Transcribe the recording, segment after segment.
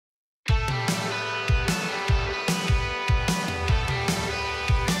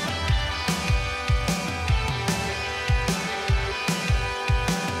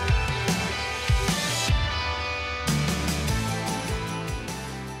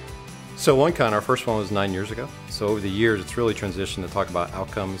So OneCon, our first one was 9 years ago. So over the years, it's really transitioned to talk about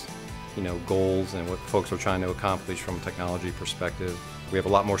outcomes, goals and what folks are trying to accomplish from a technology perspective. We have a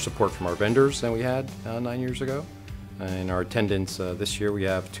lot more support from our vendors than we had 9 years ago. And our attendance this year, we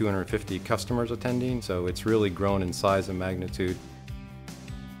have 250 customers attending, so it's really grown in size and magnitude.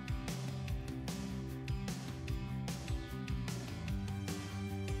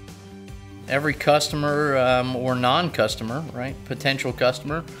 Every customer or non-customer, right, potential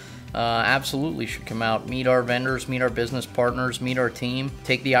customer, absolutely should come out, meet our vendors, meet our business partners, meet our team,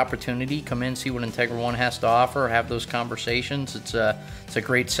 take the opportunity, come in, see what IntegraONE has to offer, have those conversations. It's a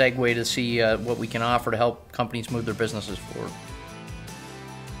great segue to see what we can offer to help companies move their businesses forward.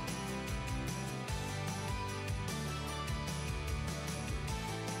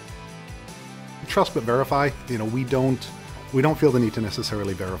 Trust but verify. We don't feel the need to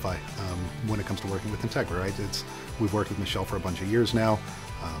necessarily verify when it comes to working with Integra, right? We've worked with Michelle for a bunch of years now.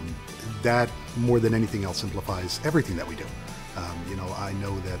 That more than anything else simplifies everything that we do. I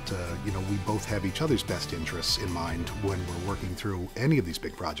know that we both have each other's best interests in mind when we're working through any of these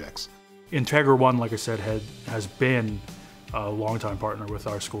big projects. IntegraONE, like I said, has been a longtime partner with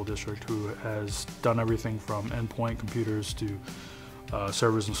our school district, who has done everything from endpoint computers to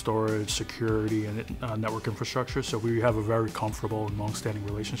servers and storage, security, and network infrastructure. So we have a very comfortable and long-standing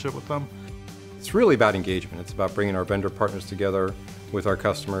relationship with them. It's really about engagement. It's about bringing our vendor partners together with our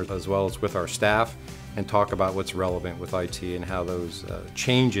customers as well as with our staff and talk about what's relevant with IT and how those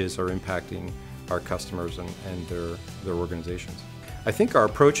changes are impacting our customers and their organizations. I think our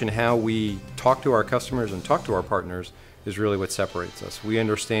approach and how we talk to our customers and talk to our partners is really what separates us. We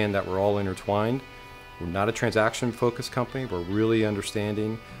understand that we're all intertwined. We're not a transaction-focused company. We're really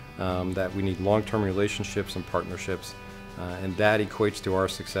understanding that we need long-term relationships and partnerships, and that equates to our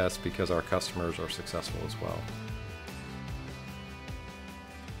success because our customers are successful as well.